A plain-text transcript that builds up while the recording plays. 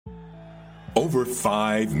Over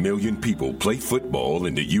 5 million people play football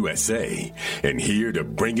in the USA, and here to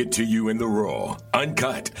bring it to you in the raw,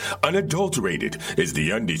 uncut, unadulterated is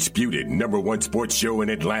the undisputed #1 sports show in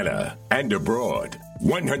Atlanta and abroad.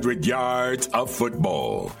 100 yards of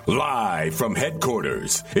football, live from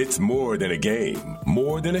headquarters. It's more than a game,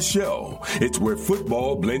 more than a show. It's where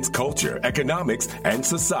football blends culture, economics, and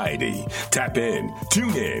society. Tap in,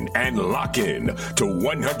 tune in, and lock in to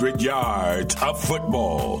 100 yards of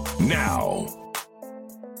football now.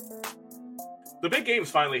 The big game's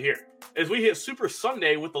finally here as we hit Super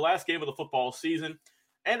Sunday with the last game of the football season.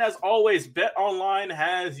 And as always, BetOnline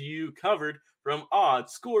has you covered from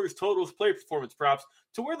odds, scores, totals, player performance props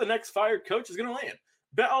to where the next fired coach is going to land.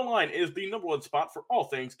 BetOnline is the #1 spot for all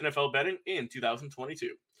things NFL betting in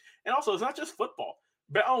 2022. And also, it's not just football.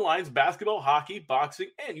 BetOnline's basketball, hockey, boxing,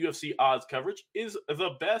 and UFC odds coverage is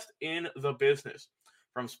the best in the business.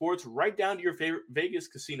 From sports right down to your favorite Vegas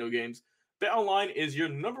casino games, BetOnline is your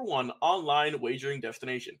 #1 online wagering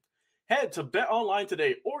destination. Head to BetOnline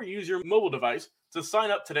today or use your mobile device to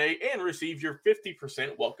sign up today and receive your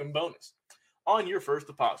 50% welcome bonus on your first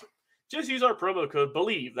deposit. Just use our promo code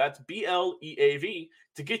BELIEVE, that's BLEAV,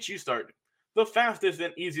 to get you started. The fastest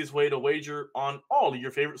and easiest way to wager on all of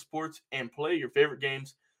your favorite sports and play your favorite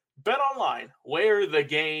games. BetOnline, where the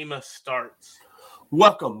game starts.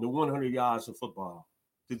 Welcome to 100 Yards of Football.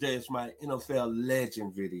 Today is my NFL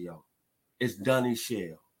legend video. It's Donnie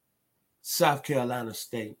Shell, South Carolina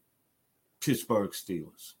State, Pittsburgh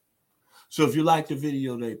Steelers. So if you like the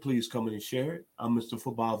video today, please come in and share it. I'm Mr.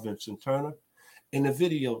 Football Vincent Turner, and the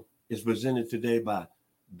video is presented today by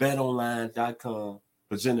BetOnline.com,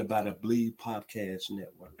 presented by the Bleed Podcast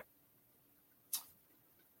Network.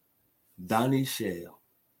 Donnie Shell.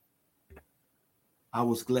 I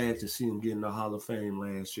was glad to see him get in the Hall of Fame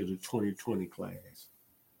last year, the 2020 class.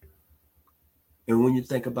 And when you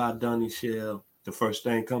think about Donnie Shell, the first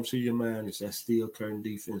thing comes to your mind is that steel curtain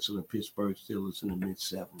defense of the Pittsburgh Steelers in the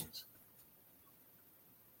mid-70s.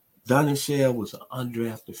 Donnie Shell was an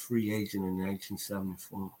undrafted free agent in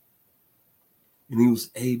 1974. And he was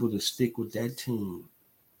able to stick with that team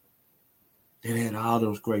that had all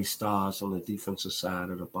those great stars on the defensive side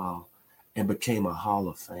of the ball and became a Hall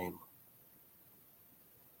of Famer.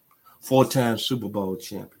 4-time Super Bowl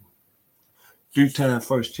champion, 3-time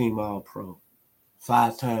first-team All-Pro,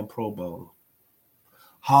 5-time Pro Bowl,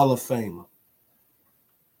 Hall of Famer,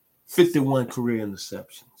 51 career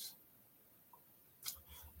interceptions.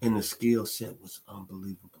 And the skill set was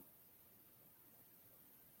unbelievable.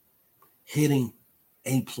 Hitting,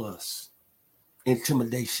 A+.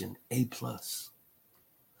 Intimidation, A+.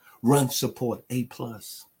 Run support, A+.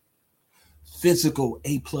 Physical,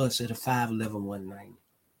 A+ at a 5'11", 190.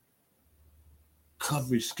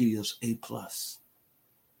 Coverage skills, A+.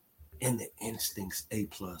 And the instincts, A+.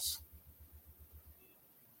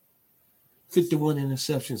 51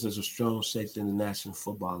 interceptions as a strong safety in the National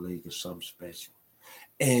Football League is something special.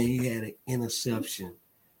 And he had an interception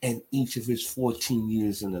in each of his 14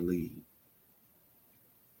 years in the league.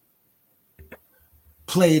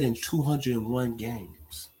 Played in 201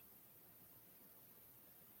 games.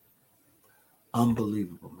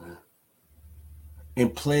 Unbelievable, man.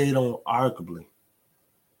 And played on arguably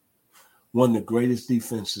one of the greatest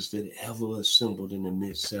defenses that ever assembled in the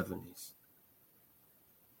mid-70s.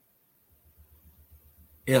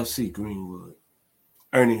 L.C. Greenwood,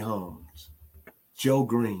 Ernie Holmes, Joe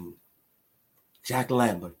Green, Jack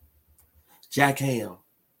Lambert, Jack Ham,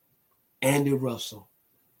 Andy Russell,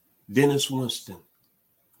 Dennis Winston,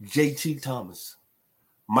 J.T. Thomas,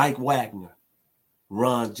 Mike Wagner,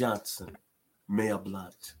 Ron Johnson, Mel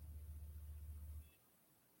Blount.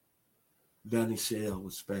 Donnie Shell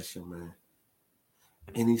was special, man.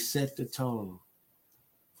 And he set the tone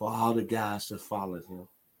for all the guys that followed him.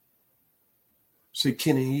 See,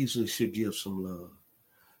 Kenny Easley should give some love.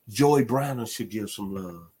 Joey Browner should give some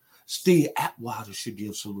love. Steve Atwater should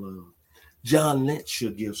give some love. John Lynch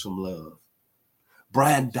should give some love.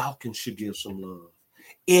 Brian Dawkins should give some love.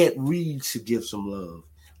 Ed Reed should give some love.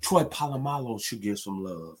 Troy Polamalu should give some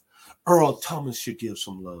love. Earl Thomas should give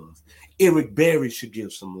some love. Eric Berry should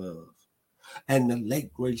give some love. And the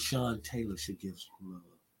late, great Sean Taylor should give some love.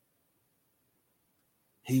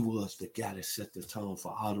 He was the guy that set the tone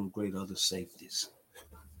for all them great other safeties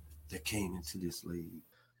that came into this league.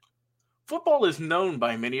 Football is known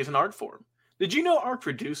by many as an art form. Did you know our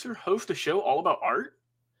producer hosts a show all about art?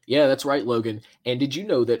 Yeah, that's right, Logan. And did you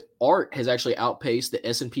know that art has actually outpaced the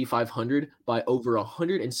S&P 500 by over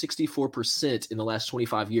 164% in the last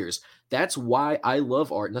 25 years? That's why I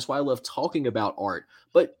love art, and that's why I love talking about art.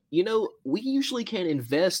 But, we usually can't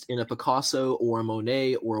invest in a Picasso or a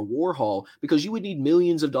Monet or a Warhol because you would need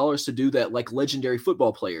millions of dollars to do that, like legendary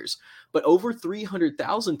football players. But over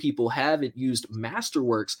 300,000 people have used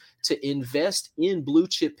Masterworks to invest in blue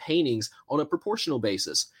chip paintings on a proportional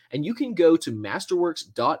basis. And you can go to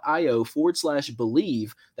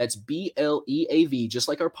masterworks.io/believe, that's BLEAV, just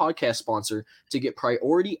like our podcast sponsor, to get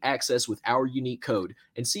priority access with our unique code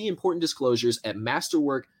and see important disclosures at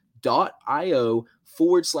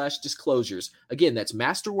masterwork.io/disclosures. Again, that's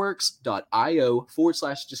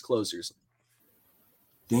masterworks.io/disclosures.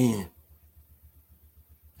 Then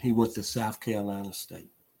he went to South Carolina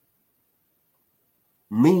State.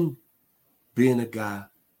 Me, being a guy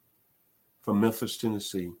from Memphis,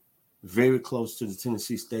 Tennessee, very close to the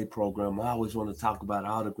Tennessee State program, I always want to talk about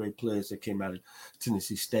all the great players that came out of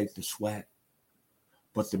Tennessee State, the SWAC.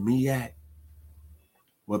 But the MEAC,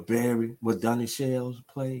 where Donnie Shell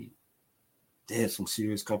played, they had some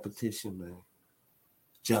serious competition, man.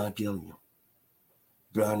 John Gilliam,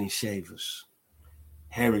 Bernie Shavers,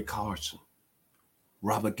 Harry Carson,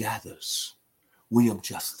 Robert Gathers, William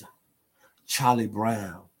Justin, Charlie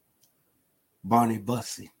Brown, Barney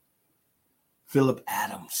Bussey, Philip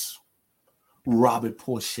Adams, Robert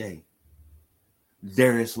Porcher,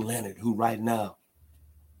 Darius Leonard, who right now,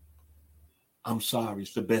 I'm sorry,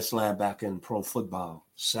 is the best linebacker in pro football,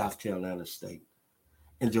 South Carolina State,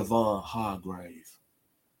 and Javon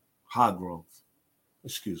Hargrove,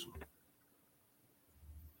 excuse me.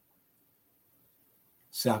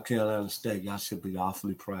 South Carolina State, y'all should be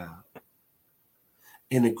awfully proud.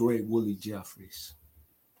 And the great Willie Jeffries.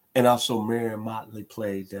 And also Marion Motley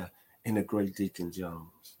played there, and the great Deacon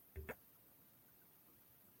Jones.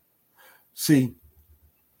 See,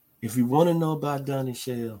 if you want to know about Donnie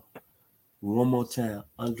Shell, one more time,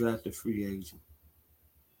 undrafted free agent.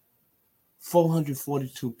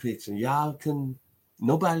 442 picks, and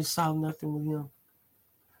nobody saw nothing with him.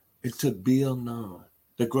 It took Bill Nunn,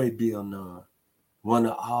 the great Bill Nunn, one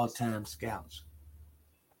of the all-time scouts,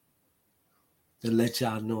 to let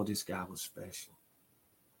y'all know this guy was special.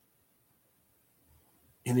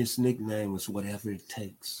 And his nickname was Whatever It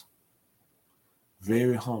Takes.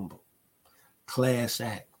 Very humble, class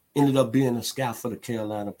act. Ended up being a scout for the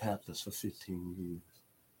Carolina Panthers for 15 years.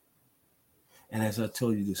 And as I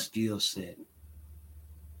told you, the skill set,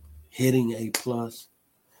 hitting A+,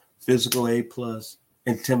 physical A+,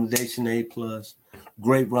 intimidation A+,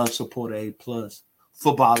 great run support A+,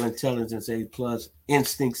 football intelligence A+,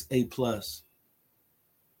 instincts A+.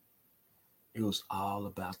 It was all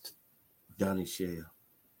about Donnie Shell.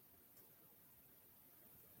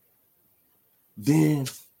 Then,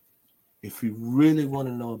 if you really want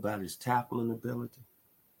to know about his tackling ability,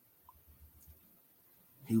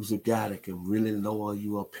 he was a guy that can really lower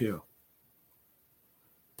you up here.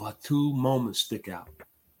 But two moments stick out.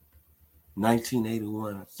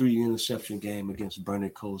 1981, a 3-interception game against Bernie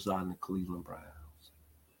Kosar and the Cleveland Browns.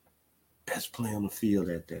 Best play on the field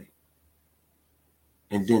that day.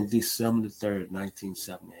 And then December 3rd,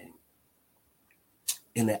 1978,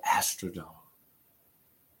 in the Astrodome,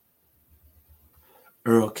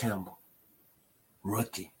 Earl Campbell,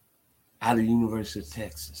 rookie, out of the University of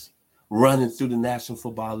Texas, running through the National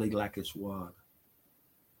Football League like it's water.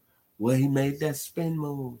 Well, he made that spin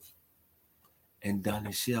move, and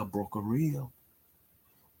Donnie Shell broke a reel,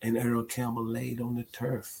 and Earl Campbell laid on the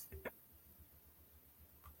turf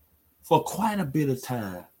for quite a bit of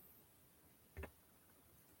time.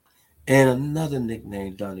 And another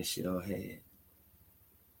nickname Donnie Shell had,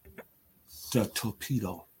 the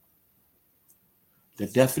torpedo. The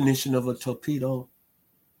definition of a torpedo: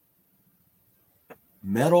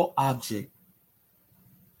 metal object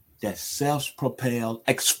that self-propelled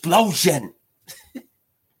explosion.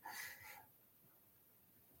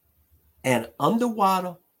 An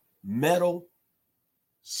underwater metal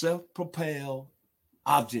self-propelled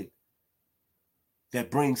object that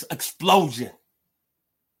brings explosion.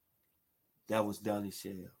 That was Donnie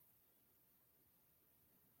Shell.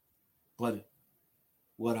 But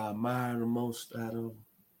what I admire the most out of him,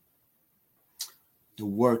 the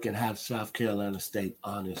work and how South Carolina State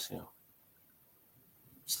honors him.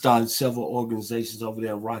 Started several organizations over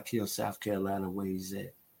there in Rock Hill, South Carolina, where he's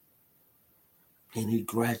at. And he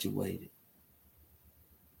graduated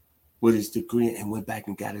with his degree and went back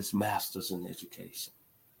and got his master's in education.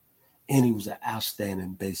 And he was an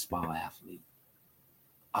outstanding baseball athlete.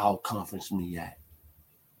 All-conference MEAC.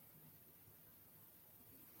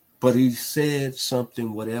 But he said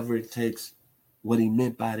something, whatever it takes, what he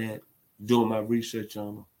meant by that, doing my research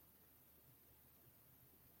on him,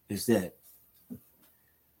 is that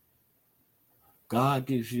God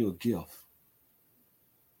gives you a gift.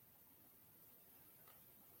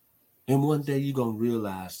 And one day you're going to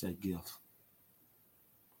realize that gift.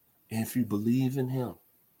 And if you believe in him,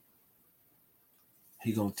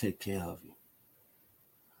 he's going to take care of you.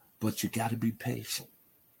 But you got to be patient.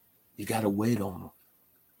 You got to wait on him.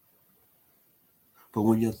 But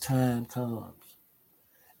when your time comes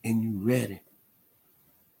and you're ready,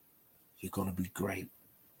 you're going to be great.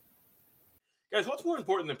 Guys, what's more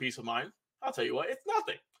important than peace of mind? I'll tell you what, it's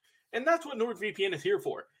nothing. And that's what NordVPN is here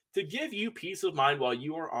for, to give you peace of mind while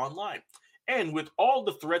you are online. And with all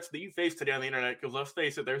the threats that you face today on the internet, because let's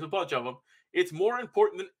face it, there's a bunch of them, it's more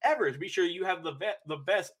important than ever to be sure you have the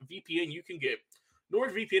best VPN you can get.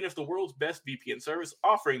 NordVPN is the world's best VPN service,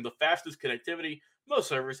 offering the fastest connectivity, most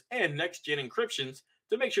servers, and next-gen encryptions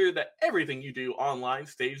to make sure that everything you do online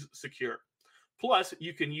stays secure. Plus,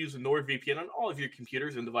 you can use NordVPN on all of your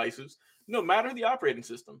computers and devices, no matter the operating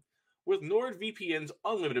system. With NordVPN's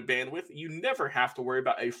unlimited bandwidth, you never have to worry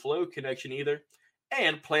about a slow connection either,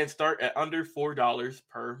 and plans start at under $4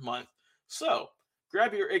 per month. So,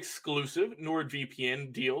 grab your exclusive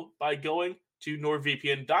NordVPN deal by going to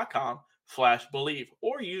nordvpn.com/believe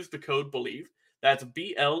or use the code BELIEVE, that's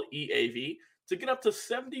BLEAV, to get up to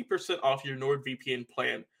 70% off your NordVPN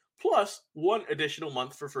plan, plus one additional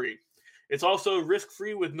month for free. It's also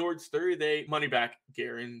risk-free with Nord's 30-day money-back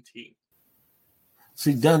guarantee.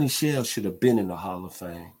 See, Donnie Shell should have been in the Hall of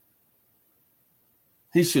Fame.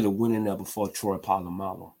 He should have went in there before Troy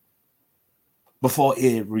Polamalu. Before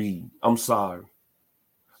Ed Reed. I'm sorry.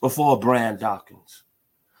 Before Brian Dawkins.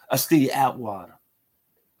 Steve Atwater.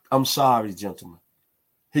 I'm sorry, gentlemen.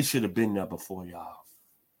 He should have been there before y'all.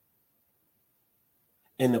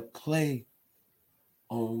 And to play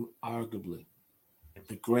on arguably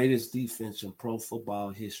the greatest defense in pro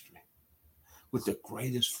football history, with the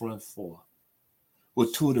greatest front four,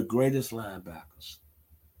 with two of the greatest linebackers,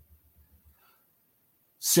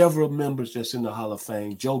 several members that's in the Hall of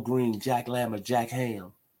Fame, Joe Green, Jack Lambert, Jack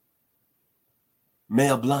Ham,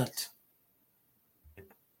 Mel Blount,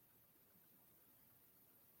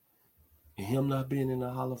 and him not being in the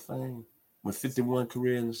Hall of Fame with 51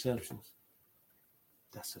 career interceptions,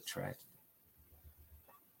 that's a tragedy.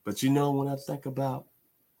 But you know, when I think about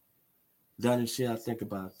Donnie Shell, I think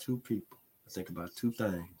about two people. I think about two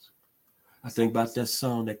things. I think about that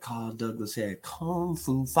song that Carl Douglas had, Kung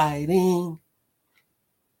Fu Fighting.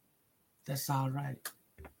 That's all right.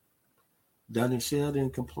 Donnie Shell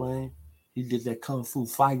didn't complain. He did that Kung Fu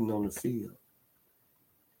fighting on the field.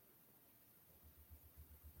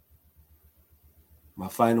 My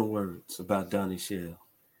final words about Donnie Shell.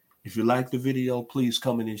 If you like the video, please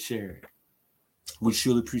come in and share it. We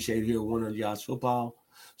surely appreciate it here at 100 Yards Football.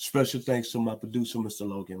 Special thanks to my producer, Mr.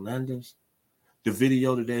 Logan Landers. The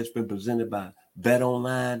video today has been presented by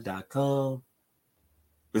BetOnline.com,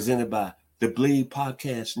 presented by the Bleed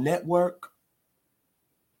Podcast Network.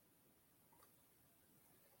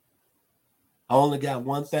 I only got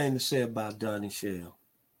one thing to say about Donnie Shell,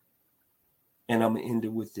 and I'm going to end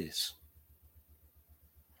it with this.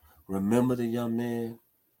 Remember the young man,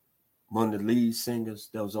 one of the lead singers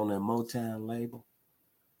that was on that Motown label?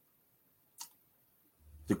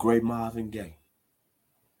 The great Marvin Gaye.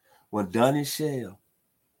 When Donnie Shell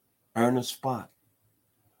earned a spot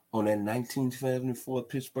on that 1974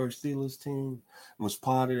 Pittsburgh Steelers team, and was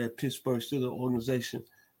part of that Pittsburgh Steelers organization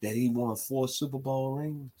that he won 4 Super Bowl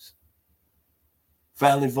rings,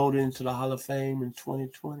 finally voted into the Hall of Fame in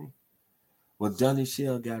 2020, well, Donnie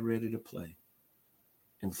Shell got ready to play.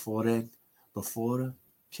 And before the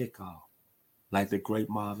kickoff, like the great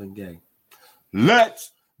Marvin Gaye,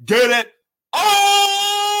 let's get it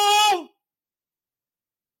on!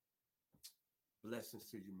 Blessings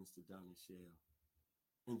to you, Mr. Donnie Shell.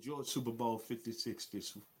 Enjoy Super Bowl 56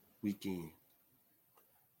 this weekend.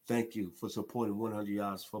 Thank you for supporting 100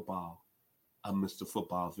 Yards Football. I'm Mr.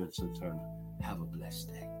 Football Vincent Turner. Have a blessed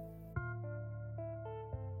day.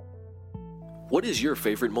 What is your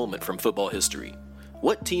favorite moment from football history?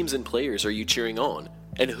 What teams and players are you cheering on?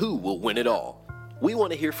 And who will win it all? We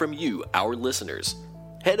want to hear from you, our listeners.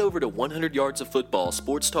 Head over to 100 Yards of Football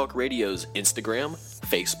Sports Talk Radio's Instagram,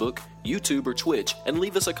 Facebook, YouTube, or Twitch and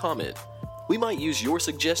leave us a comment. We might use your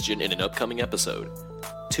suggestion in an upcoming episode.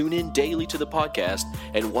 Tune in daily to the podcast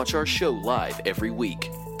and watch our show live every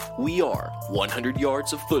week. We are 100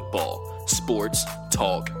 Yards of Football Sports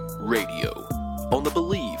Talk Radio on the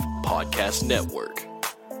Believe Podcast Network.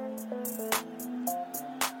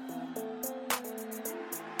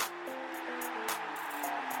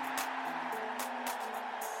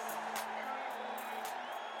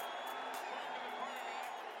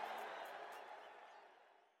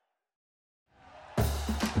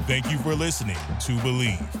 Thank you for listening to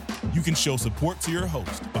Believe. You can show support to your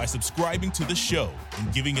host by subscribing to the show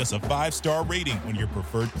and giving us a 5-star rating on your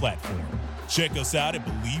preferred platform. Check us out at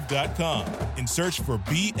Believe.com and search for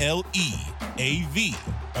BLEAV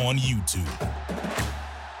on YouTube.